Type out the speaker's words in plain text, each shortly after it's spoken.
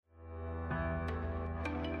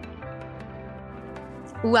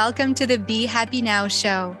Welcome to the Be Happy Now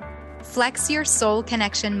show. Flex your soul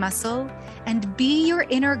connection muscle and be your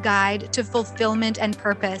inner guide to fulfillment and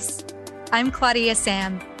purpose. I'm Claudia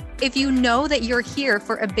Sam. If you know that you're here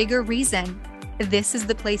for a bigger reason, this is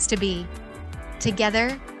the place to be.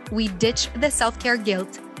 Together, we ditch the self-care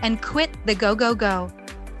guilt and quit the go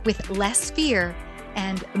with less fear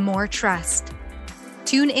and more trust.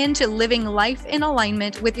 Tune in to living life in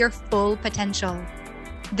alignment with your full potential.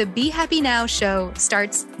 The Be Happy Now show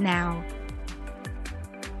starts now.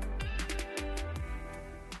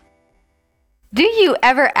 Do you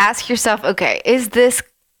ever ask yourself, okay, is this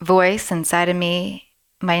voice inside of me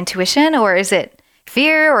my intuition, or is it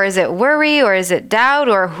fear, or is it worry, or is it doubt,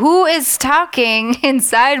 or who is talking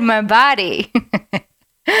inside my body?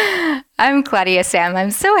 I'm Claudia Sam.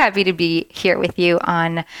 I'm so happy to be here with you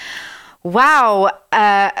on,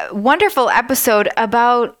 a wonderful episode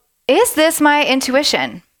about, is this my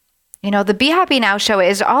intuition? You know, the Be Happy Now show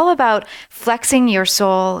is all about flexing your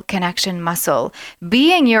soul connection muscle,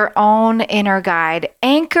 being your own inner guide,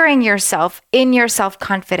 anchoring yourself in your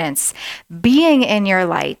self-confidence, being in your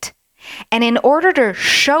light. And in order to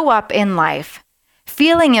show up in life,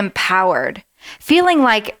 feeling empowered, feeling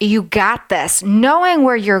like you got this, knowing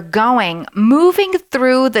where you're going, moving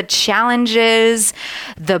through the challenges,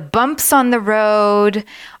 the bumps on the road,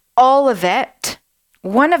 all of it,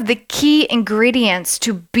 one of the key ingredients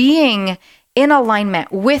to being in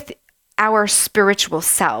alignment with our spiritual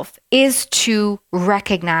self is to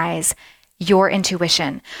recognize your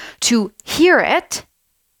intuition, to hear it,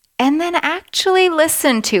 and then actually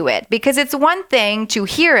listen to it. Because it's one thing to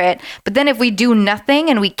hear it, but then if we do nothing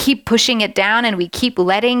and we keep pushing it down and we keep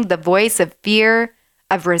letting the voice of fear,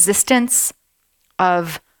 of resistance,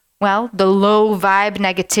 of, the low vibe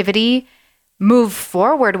negativity move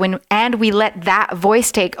forward and we let that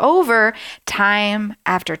voice take over time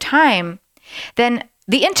after time, then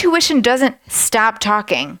the intuition doesn't stop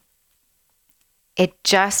talking.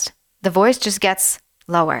 The voice just gets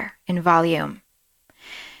lower in volume.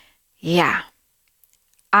 Yeah.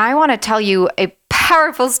 I want to tell you a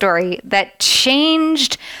powerful story that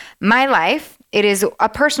changed my life. It is a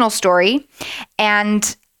personal story,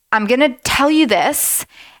 and I'm going to tell you this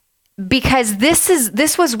because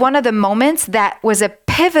this was one of the moments that was a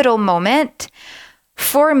pivotal moment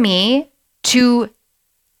for me to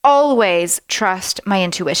always trust my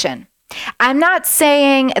intuition. I'm not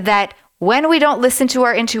saying that when we don't listen to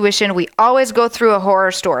our intuition, we always go through a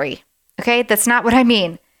horror story. Okay? That's not what I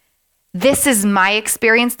mean. This is my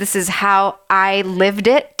experience. This is how I lived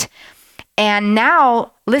it. And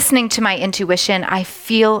now, listening to my intuition, I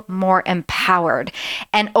feel more empowered.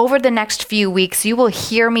 And over the next few weeks, you will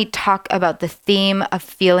hear me talk about the theme of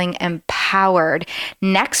feeling empowered.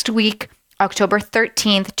 Next week, October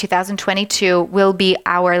 13th, 2022, will be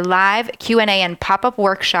our live Q&A and pop-up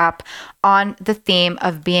workshop on the theme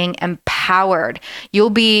of being empowered. You'll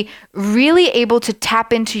be really able to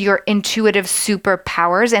tap into your intuitive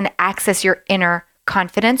superpowers and access your inner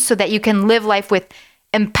confidence so that you can live life with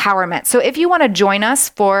empowerment. So if you want to join us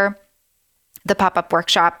for the pop-up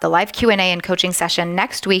workshop, the live Q&A and coaching session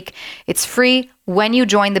next week, it's free when you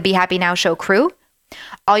join the Be Happy Now show crew.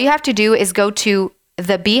 All you have to do is go to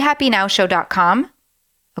thebehappynowshow.com,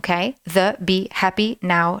 okay,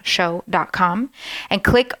 thebehappynowshow.com, and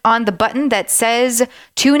click on the button that says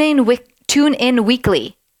tune in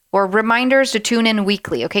weekly, or reminders to tune in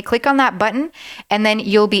weekly. Okay, click on that button and then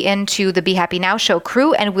you'll be into the Be Happy Now show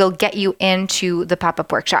crew and we'll get you into the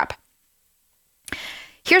pop-up workshop.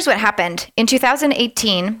 Here's what happened. In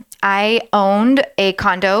 2018, I owned a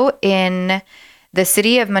condo in the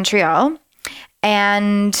city of Montreal,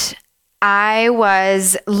 and I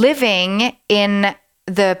was living in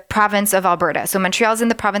the province of Alberta. So Montreal is in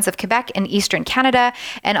the province of Quebec in Eastern Canada,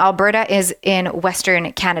 and Alberta is in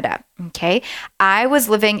Western Canada. Okay. I was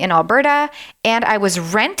living in Alberta and I was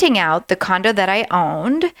renting out the condo that I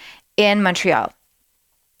owned in Montreal.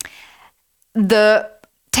 The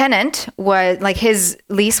tenant his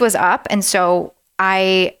lease was up. And so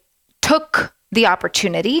I took the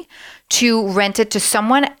opportunity to rent it to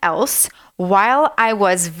someone else while I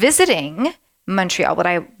was visiting Montreal.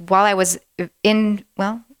 While I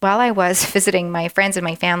was visiting my friends and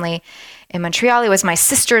my family in Montreal. It was my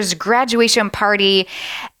sister's graduation party.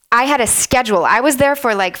 I had a schedule. I was there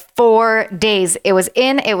for 4 days. It was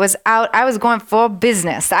in, it was out. I was going for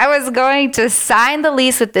business. I was going to sign the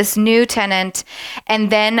lease with this new tenant,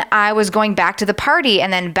 and then I was going back to the party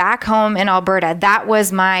and then back home in Alberta. That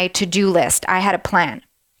was my to-do list. I had a plan.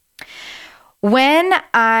 When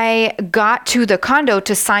I got to the condo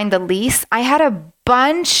to sign the lease, I had a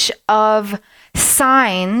bunch of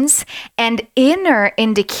signs and inner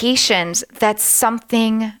indications that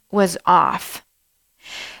something was off.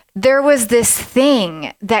 There was this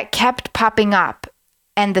thing that kept popping up,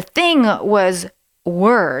 and the thing was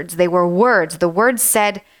words. They were words. The words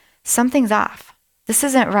said, something's off. This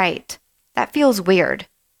isn't right. That feels weird.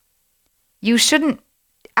 You shouldn't.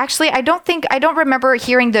 Actually, I don't remember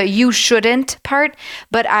hearing the you shouldn't part,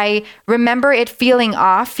 but I remember it feeling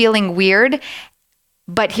off, feeling weird.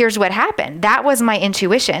 But here's what happened. That was my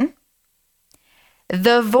intuition.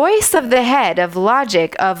 The voice of the head, of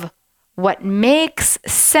logic, of what makes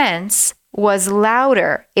sense was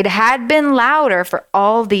louder. It had been louder for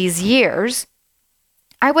all these years.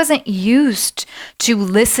 I wasn't used to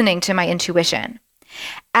listening to my intuition.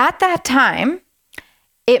 At that time,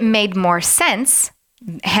 it made more sense.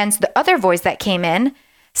 Hence the other voice that came in,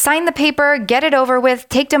 sign the paper, get it over with,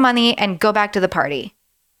 take the money, and go back to the party.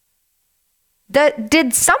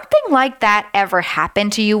 Did something like that ever happen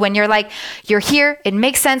to you when you're like, you're here, it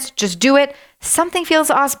makes sense, just do it. Something feels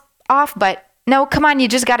off, but no, come on, you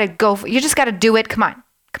just got to go. You just got to do it. Come on.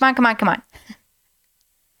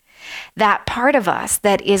 That part of us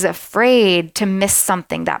that is afraid to miss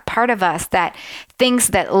something, that part of us that thinks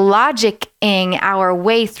that logicking our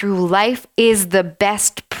way through life is the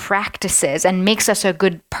best practices and makes us a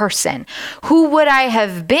good person. Who would I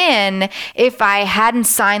have been if I hadn't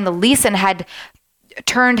signed the lease and had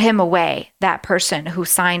turned him away, that person who I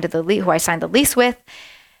signed the lease with?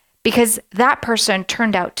 Because that person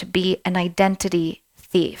turned out to be an identity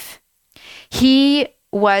thief. He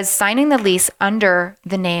was signing the lease under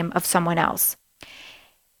the name of someone else.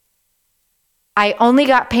 I only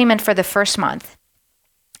got payment for the first month.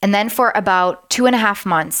 And then for about 2.5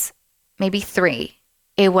 months, maybe 3,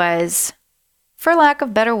 it was, for lack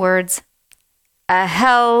of better words, a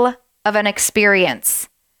hell of an experience.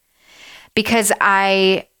 Because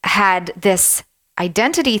I had this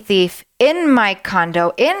identity thief in my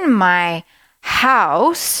condo, in my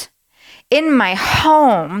house, in my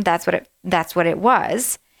home. That's what it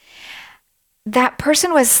was. That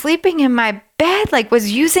person was sleeping in my bed, like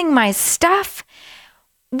was using my stuff.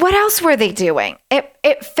 What else were they doing?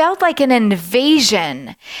 It felt like an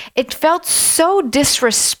invasion. It felt so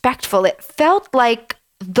disrespectful. It felt like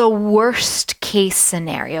the worst case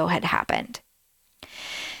scenario had happened.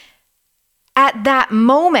 At that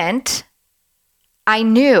moment, I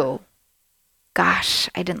knew, gosh,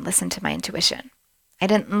 I didn't listen to my intuition. I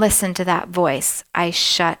didn't listen to that voice. I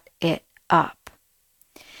shut it up.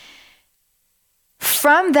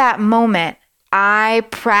 From that moment, I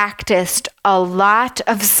practiced a lot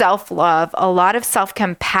of self-love, a lot of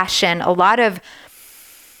self-compassion, a lot of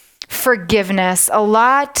forgiveness, a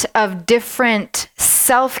lot of different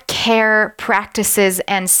self-care practices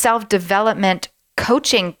and self-development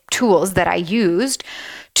coaching tools that I used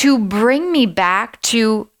to bring me back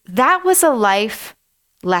to that was a life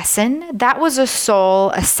lesson. That was a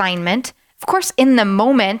soul assignment. Of course, in the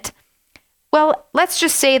moment, well, let's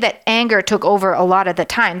just say that anger took over a lot of the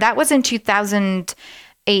time. That was in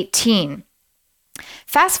 2018.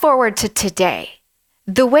 Fast forward to today.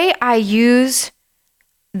 The way I use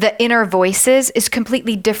the inner voices is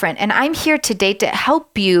completely different. And I'm here today to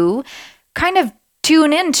help you kind of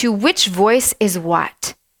tune into which voice is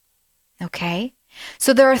what. Okay?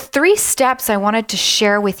 So there are 3 steps I wanted to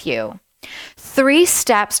share with you. 3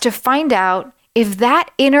 steps to find out if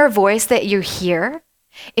that inner voice that you hear,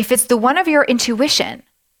 if it's the one of your intuition,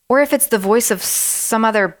 or if it's the voice of some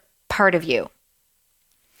other part of you.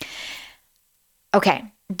 Okay,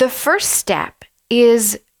 the first step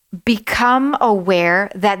is become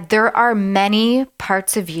aware that there are many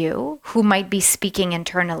parts of you who might be speaking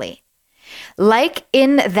internally. Like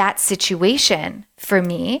in that situation for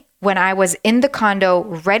me, when I was in the condo,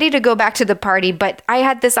 ready to go back to the party, but I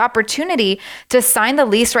had this opportunity to sign the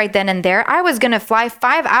lease right then and there. I was going to fly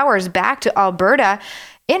 5 hours back to Alberta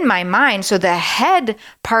in my mind. So the head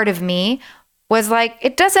part of me was like,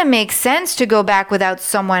 it doesn't make sense to go back without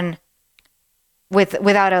someone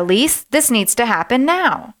without a lease. This needs to happen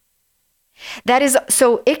now. That is,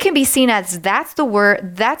 so it can be seen as that's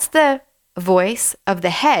the voice of the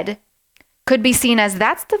head. Could be seen as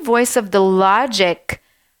that's the voice of the logic,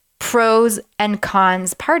 pros and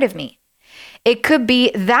cons part of me. It could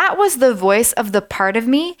be that was the voice of the part of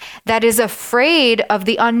me that is afraid of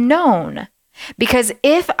the unknown. Because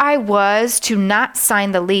if I was to not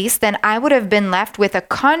sign the lease, then I would have been left with a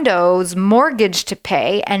condo's mortgage to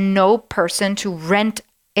pay and no person to rent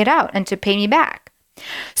it out and to pay me back.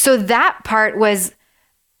 So that part was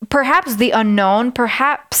perhaps the unknown,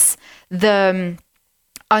 perhaps the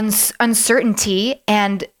uncertainty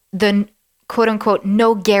and the quote unquote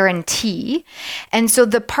no guarantee. And so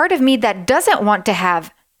the part of me that doesn't want to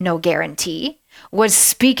have no guarantee was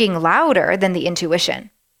speaking louder than the intuition.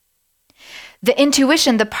 The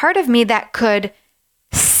intuition, the part of me that could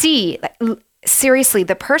see, seriously,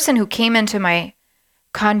 the person who came into my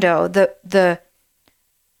condo,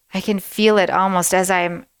 I can feel it almost as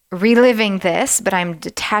I'm reliving this, but I'm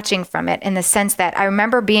detaching from it in the sense that I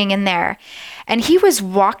remember being in there and he was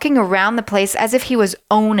walking around the place as if he was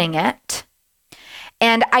owning it.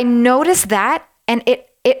 And I noticed that, and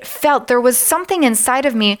it felt there was something inside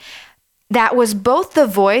of me that was both the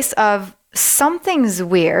voice of something's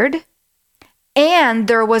weird, and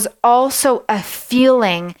there was also a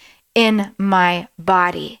feeling in my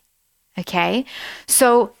body. Okay?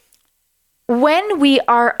 So when we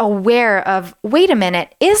are aware of, wait a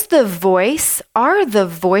minute, are the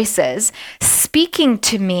voices speaking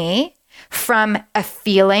to me from a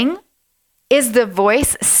feeling? Is the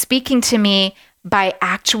voice speaking to me by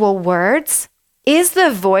actual words? Is the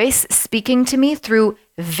voice speaking to me through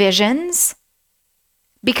visions?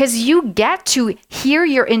 Because you get to hear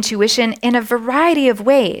your intuition in a variety of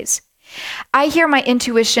ways. I hear my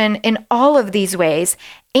intuition in all of these ways.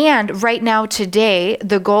 And right now, today,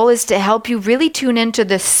 the goal is to help you really tune into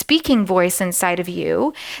the speaking voice inside of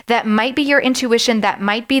you. That might be your intuition. That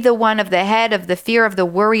might be the one of the head, of the fear, of the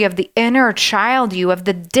worry, of the inner child you, of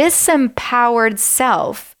the disempowered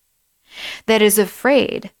self that is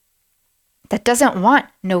afraid, that doesn't want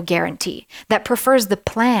no guarantee, that prefers the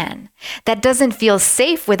plan, that doesn't feel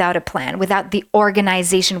safe without a plan, without the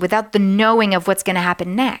organization, without the knowing of what's going to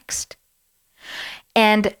happen next.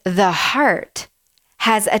 And the heart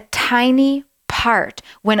has a tiny part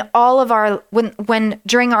when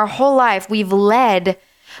during our whole life we've led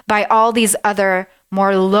by all these other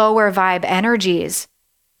more lower vibe energies.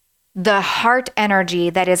 The heart energy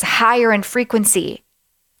that is higher in frequency,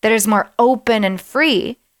 that is more open and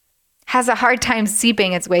free, has a hard time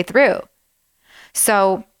seeping its way through.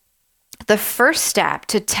 So the first step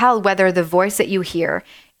to tell whether the voice that you hear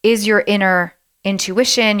is your inner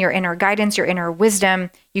intuition, your inner guidance, your inner wisdom,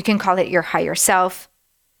 you can call it your higher self.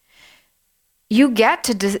 You get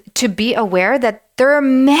to be aware that there are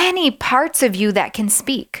many parts of you that can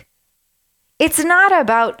speak. It's not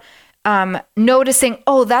about noticing,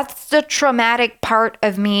 oh, that's the traumatic part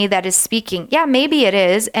of me that is speaking. Yeah, maybe it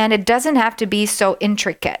is, and it doesn't have to be so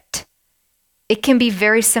intricate. It can be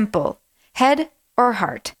very simple, head or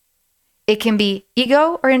heart. It can be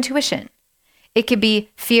ego or intuition. It could be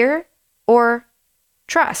fear or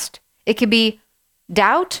trust. It could be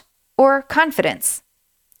doubt or confidence.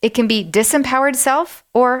 It can be disempowered self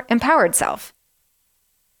or empowered self.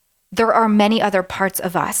 There are many other parts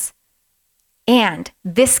of us. And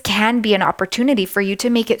this can be an opportunity for you to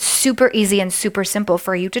make it super easy and super simple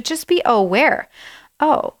for you to just be aware.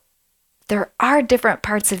 Oh, there are different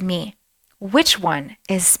parts of me. Which one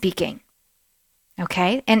is speaking?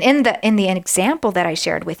 Okay? And in the example that I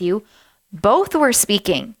shared with you, both were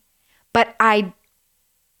speaking, but I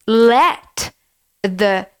let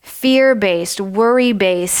the fear-based,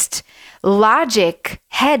 worry-based, logic,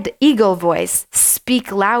 head, ego voice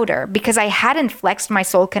speak louder because I hadn't flexed my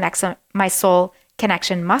soul connection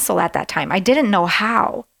muscle at that time. I didn't know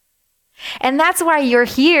how. And that's why you're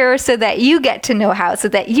here, so that you get to know how, so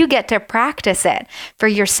that you get to practice it for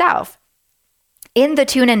yourself. In the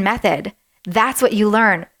tune-in method, that's what you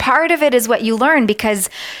learn. Part of it is what you learn because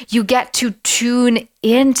you get to tune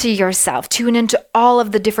into yourself, tune into all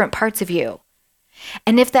of the different parts of you.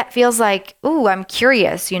 And if that feels like, ooh, I'm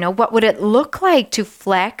curious, what would it look like to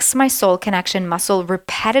flex my soul connection muscle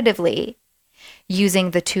repetitively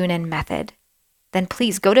using the tune-in method? Then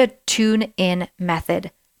please go to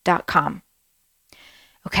tuneinmethod.com.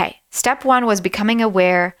 Okay, step 1 was becoming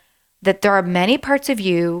aware that there are many parts of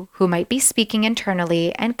you who might be speaking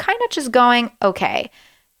internally and kind of just going, okay,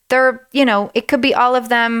 it could be all of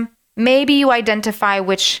them. Maybe you identify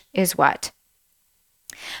which is what.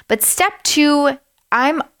 But step 2,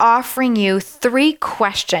 I'm offering you 3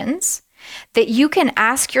 questions that you can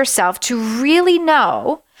ask yourself to really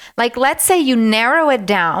know. Like, let's say you narrow it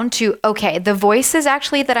down to, okay, the voices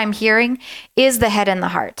actually that I'm hearing is the head and the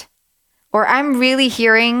heart. Or I'm really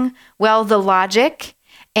hearing, the logic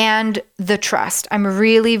and the trust. I'm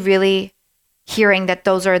really, really hearing that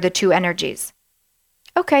those are the 2 energies.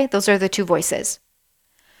 Okay, those are the 2 voices.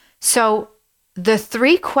 So the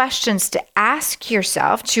 3 questions to ask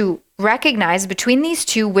yourself to recognize between these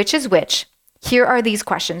 2 which is which, here are these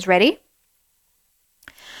questions. Ready?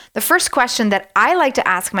 The first question that I like to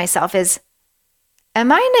ask myself is, am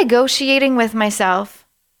I negotiating with myself?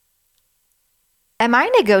 Am I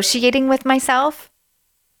negotiating with myself?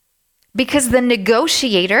 Because the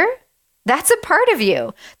negotiator That's a part of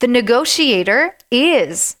you. The negotiator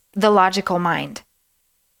is the logical mind.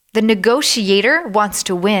 The negotiator wants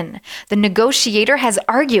to win. The negotiator has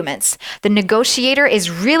arguments. The negotiator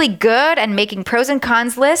is really good at making pros and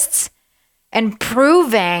cons lists and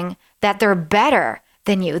proving that they're better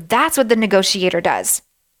than you. That's what the negotiator does.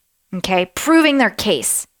 Okay? Proving their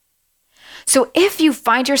case. So if you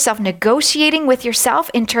find yourself negotiating with yourself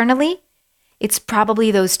internally, it's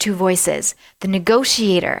probably those two voices, the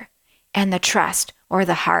negotiator and the trust or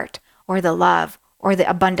the heart or the love or the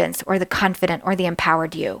abundance or the confident or the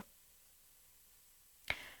empowered you.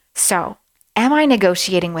 So, am I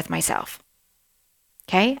negotiating with myself?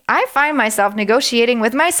 Okay, I find myself negotiating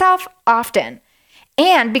with myself often.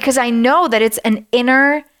 And because I know that it's an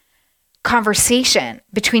inner conversation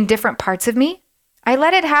between different parts of me, I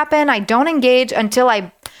let it happen. I don't engage until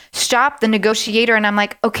I stop the negotiator and I'm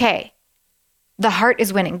like, okay, the heart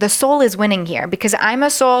is winning. The soul is winning here because I'm a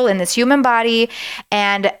soul in this human body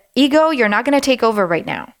and ego, you're not going to take over right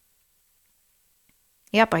now.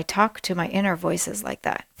 Yep, I talk to my inner voices like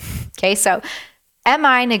that. Okay, so am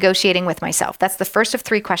I negotiating with myself? That's the first of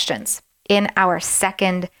 3 questions in our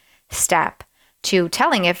second step to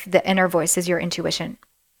telling if the inner voice is your intuition.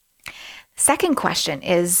 Second question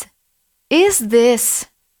is this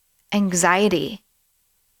anxiety?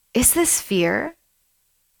 Is this fear?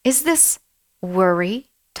 Is this worry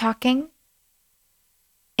talking?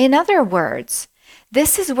 In other words,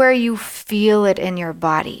 this is where you feel it in your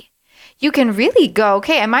body. You can really go,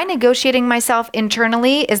 okay, am I negotiating myself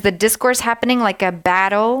internally? Is the discourse happening like a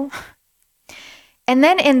battle? And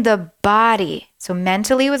then in the body, so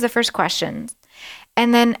mentally was the first question.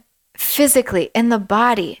 And then physically in the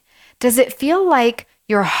body, does it feel like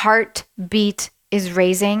your heartbeat is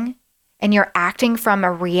raising and you're acting from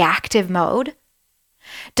a reactive mode?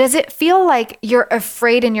 Does it feel like you're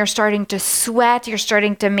afraid and you're starting to sweat? You're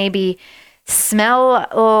starting to maybe smell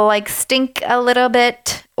like stink a little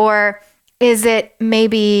bit? Or is it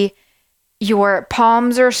maybe your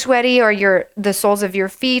palms are sweaty or the soles of your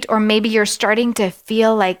feet? Or maybe you're starting to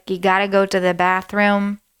feel like you got to go to the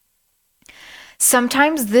bathroom?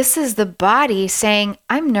 Sometimes this is the body saying,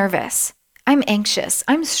 I'm nervous, I'm anxious,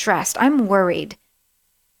 I'm stressed, I'm worried.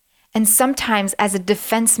 And sometimes as a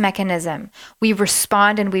defense mechanism, we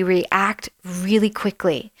respond and we react really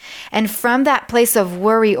quickly. And from that place of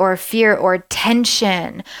worry or fear or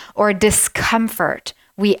tension or discomfort,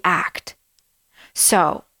 we act.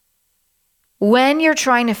 So when you're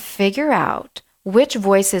trying to figure out which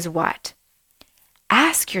voice is what,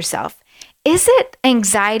 ask yourself, is it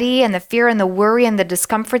anxiety and the fear and the worry and the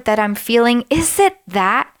discomfort that I'm feeling? Is it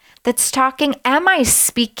that's talking? Am I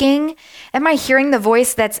speaking? Am I hearing the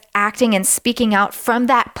voice that's acting and speaking out from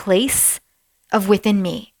that place of within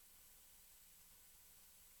me?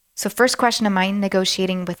 So first question, am I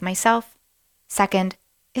negotiating with myself? Second,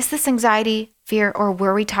 is this anxiety, fear, or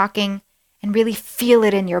worry talking? And really feel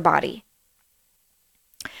it in your body.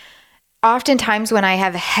 Oftentimes when I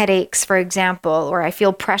have headaches, for example, or I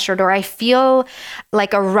feel pressured, or I feel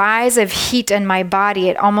like a rise of heat in my body,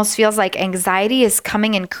 it almost feels like anxiety is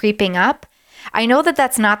coming and creeping up. I know that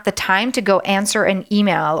that's not the time to go answer an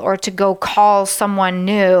email or to go call someone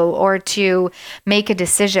new or to make a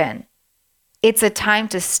decision. It's a time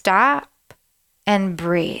to stop and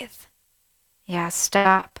breathe. Yeah,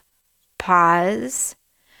 stop, pause,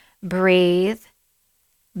 breathe.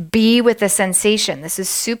 Be with the sensation. This is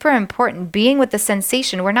super important. Being with the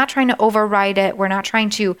sensation. We're not trying to override it. We're not trying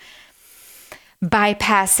to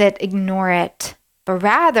bypass it, ignore it. But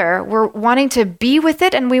rather, we're wanting to be with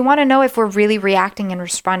it, and we want to know if we're really reacting and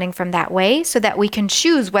responding from that way so that we can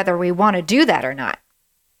choose whether we want to do that or not.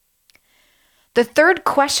 The third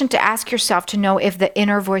question to ask yourself to know if the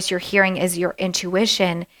inner voice you're hearing is your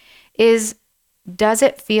intuition is, does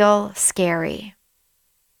it feel scary?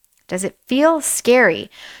 Does it feel scary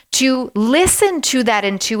to listen to that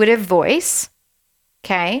intuitive voice?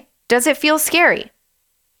 Okay. Does it feel scary?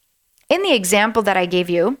 In the example that I gave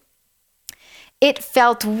you, it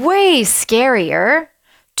felt way scarier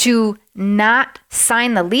to not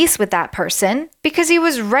sign the lease with that person because he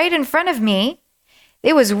was right in front of me.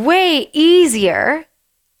 It was way easier,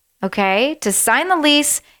 okay, to sign the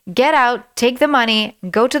lease, get out, take the money,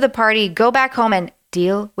 go to the party, go back home and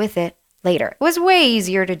deal with it later. It was way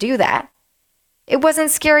easier to do that. It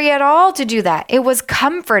wasn't scary at all to do that. It was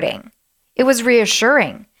comforting. It was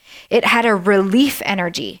reassuring. It had a relief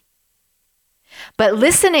energy. But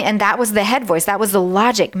listening, and that was the head voice, that was the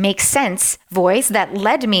logic, makes sense voice that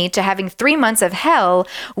led me to having 3 months of hell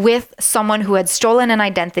with someone who had stolen an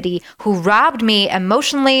identity, who robbed me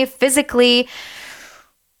emotionally, physically,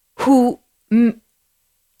 who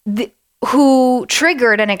who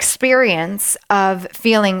triggered an experience of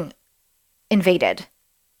feeling invaded.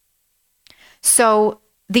 So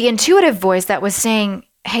the intuitive voice that was saying,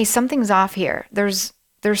 hey, something's off here. There's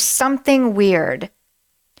something weird.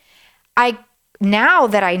 Now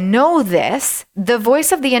that I know this, the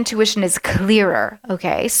voice of the intuition is clearer,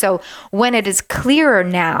 okay? So when it is clearer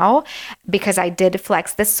now, because I did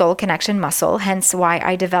flex the soul connection muscle, hence why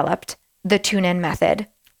I developed the tune-in method,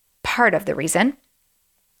 part of the reason.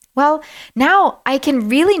 Well, now I can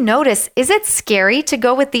really notice, is it scary to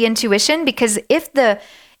go with the intuition? Because if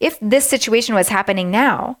this situation was happening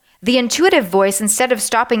now, the intuitive voice, instead of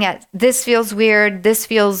stopping at this feels weird, this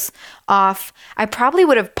feels off, I probably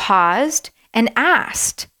would have paused and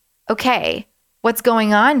asked, okay, what's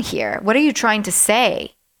going on here? What are you trying to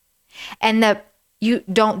say? And the you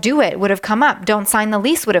don't do it would have come up. Don't sign the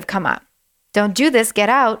lease would have come up. Don't do this, get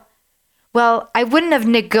out. Well, I wouldn't have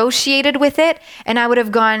negotiated with it, and I would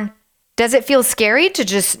have gone, does it feel scary to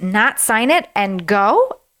just not sign it and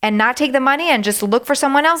go and not take the money and just look for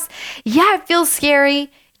someone else? Yeah, it feels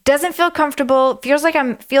scary. Doesn't feel comfortable. Feels like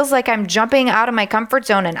I'm jumping out of my comfort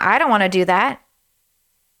zone, and I don't want to do that.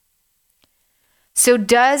 So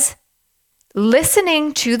does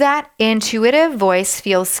listening to that intuitive voice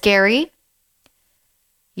feel scary?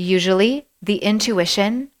 Usually the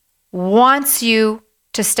intuition wants you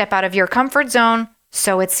to step out of your comfort zone,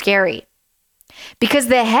 so it's scary. Because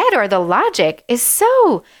the head or the logic is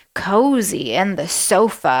so cozy in the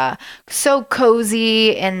sofa, so cozy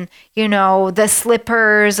in, the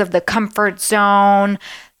slippers of the comfort zone.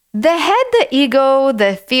 The head, the ego,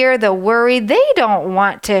 the fear, the worry, they don't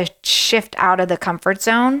want to shift out of the comfort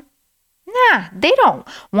zone. Nah, they don't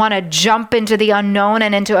want to jump into the unknown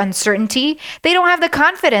and into uncertainty. They don't have the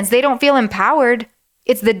confidence. They don't feel empowered.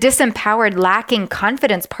 It's the disempowered, lacking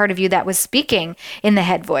confidence part of you that was speaking in the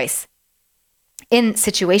head voice in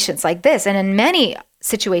situations like this and in many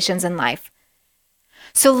situations in life.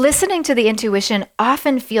 So listening to the intuition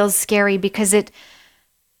often feels scary because it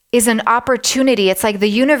is an opportunity. It's like the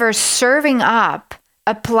universe serving up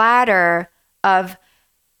a platter of,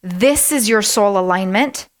 this is your soul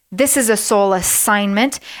alignment. This is a soul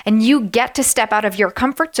assignment, and you get to step out of your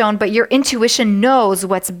comfort zone, but your intuition knows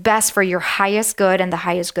what's best for your highest good and the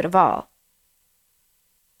highest good of all.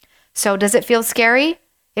 So does it feel scary?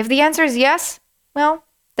 If the answer is yes, well,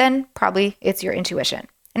 then probably it's your intuition.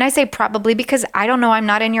 And I say probably because I don't know, I'm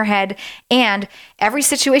not in your head, and every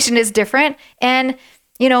situation is different, and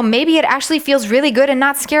maybe it actually feels really good and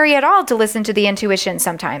not scary at all to listen to the intuition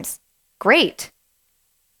sometimes. Great.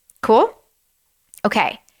 Cool?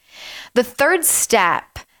 Okay. The third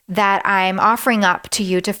step that I'm offering up to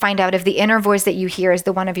you to find out if the inner voice that you hear is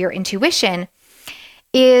the one of your intuition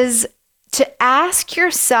is to ask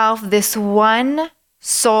yourself this one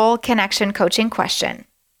soul connection coaching question.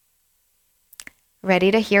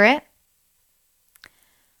 Ready to hear it?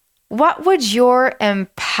 What would your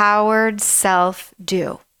empowered self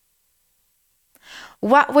do?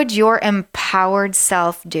 What would your empowered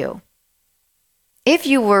self do? If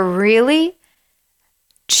you were really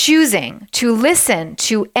choosing to listen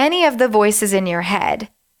to any of the voices in your head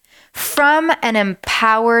from an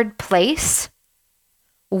empowered place,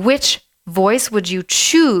 which voice would you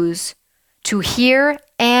choose to hear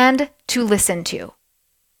and to listen to?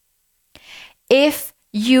 If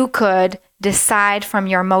you could decide from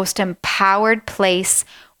your most empowered place,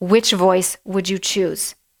 which voice would you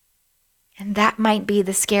choose? And that might be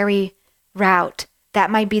the scary route. That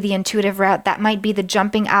might be the intuitive route. That might be the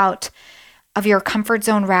jumping out of your comfort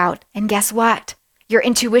zone route. And guess what? Your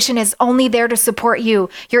intuition is only there to support you.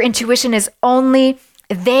 Your intuition is only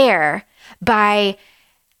there by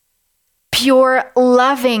pure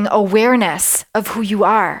loving awareness of who you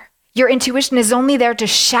are. Your intuition is only there to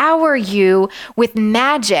shower you with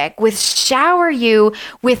magic, shower you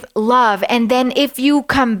with love. And then if you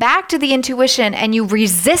come back to the intuition and you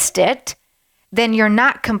resist it, then you're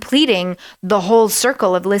not completing the whole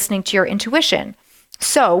circle of listening to your intuition.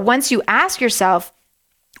 So once you ask yourself,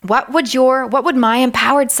 what would my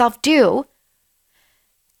empowered self do?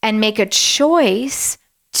 And make a choice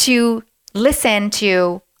to listen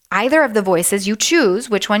to either of the voices, you choose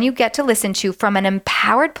which one you get to listen to from an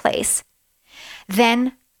empowered place,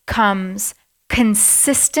 then comes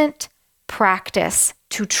consistent practice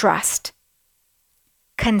to trust.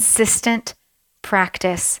 Consistent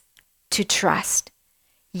practice to trust.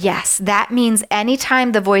 Yes, that means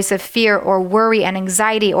anytime the voice of fear or worry and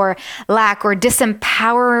anxiety or lack or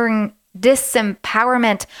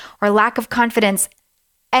disempowerment or lack of confidence,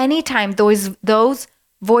 anytime those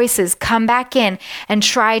voices come back in and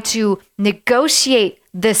try to negotiate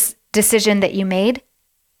this decision that you made,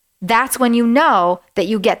 that's when you know that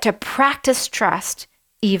you get to practice trust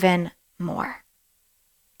even more.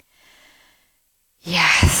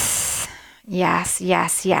 Yes, yes,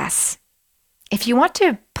 yes, yes. If you want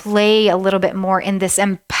to play a little bit more in this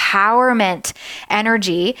empowerment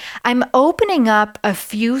energy, I'm opening up a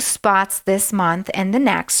few spots this month and the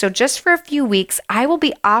next. So just for a few weeks, I will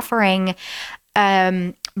be offering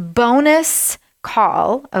bonus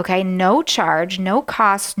call, okay? No charge, no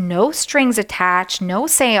cost, no strings attached, no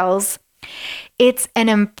sales. It's an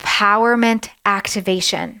empowerment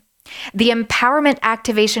activation. The empowerment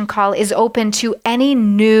activation call is open to any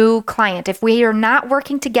new client. If we are not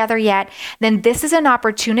working together yet, then this is an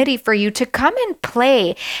opportunity for you to come and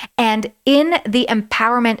play. And in the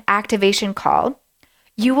empowerment activation call,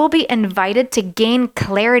 you will be invited to gain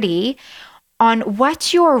clarity on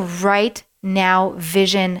what your right now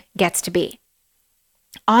vision gets to be.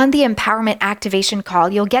 On the empowerment activation call,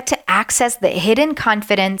 you'll get to access the hidden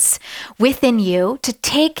confidence within you to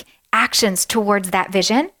take actions towards that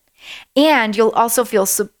vision. And you'll also feel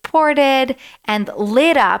supported and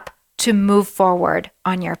lit up to move forward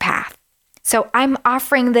on your path. So I'm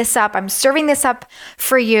offering this up. I'm serving this up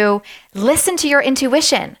for you. Listen to your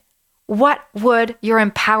intuition. What would your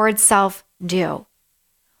empowered self do?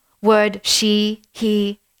 Would she,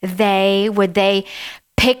 he, would they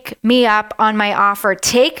pick me up on my offer,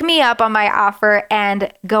 take me up on my offer,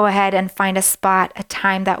 and go ahead and find a spot, a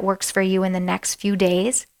time that works for you in the next few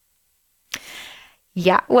days?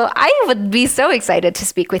 Yeah, well, I would be so excited to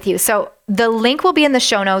speak with you. So the link will be in the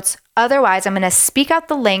show notes. Otherwise, I'm going to speak out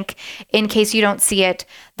the link in case you don't see it.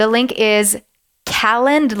 The link is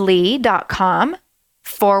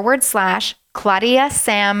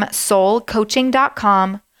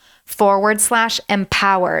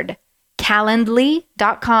calendly.com/ClaudiaSamSoulCoaching.com/empowered.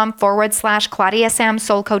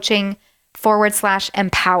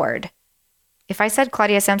 calendly.com/ClaudiaSamSoulCoaching/empowered. If I said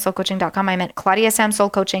ClaudiaSamSoulCoaching.com, I meant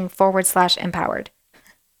ClaudiaSamSoulCoaching/empowered.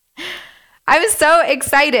 I was so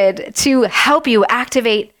excited to help you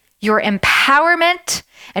activate your empowerment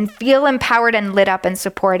and feel empowered and lit up and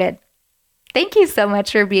supported. Thank you so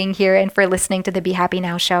much for being here and for listening to the Be Happy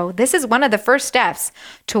Now show. This is one of the first steps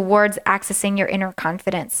towards accessing your inner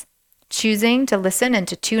confidence. Choosing to listen and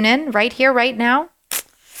to tune in right here, right now.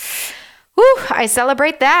 Whew, I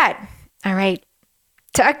celebrate that. All right.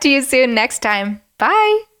 Talk to you soon next time.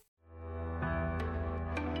 Bye.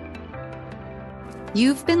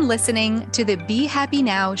 You've been listening to the Be Happy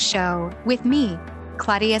Now show with me,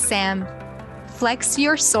 Claudia Sam. Flex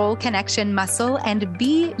your soul connection muscle and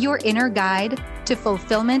be your inner guide to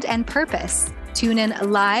fulfillment and purpose. Tune in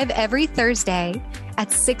live every Thursday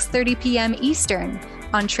at 6:30 p.m. Eastern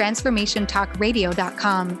on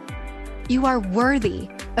TransformationTalkRadio.com. You are worthy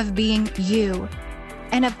of being you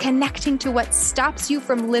and of connecting to what stops you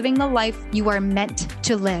from living the life you are meant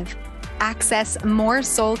to live. Access more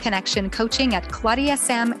soul connection coaching at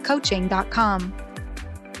ClaudiaSamCoaching.com.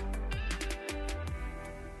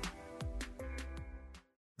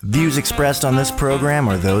 Views expressed on this program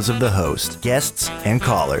are those of the host, guests, and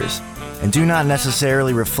callers, and do not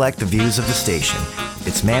necessarily reflect the views of the station,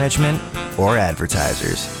 its management, or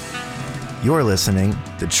advertisers. You're listening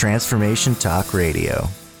to Transformation Talk Radio.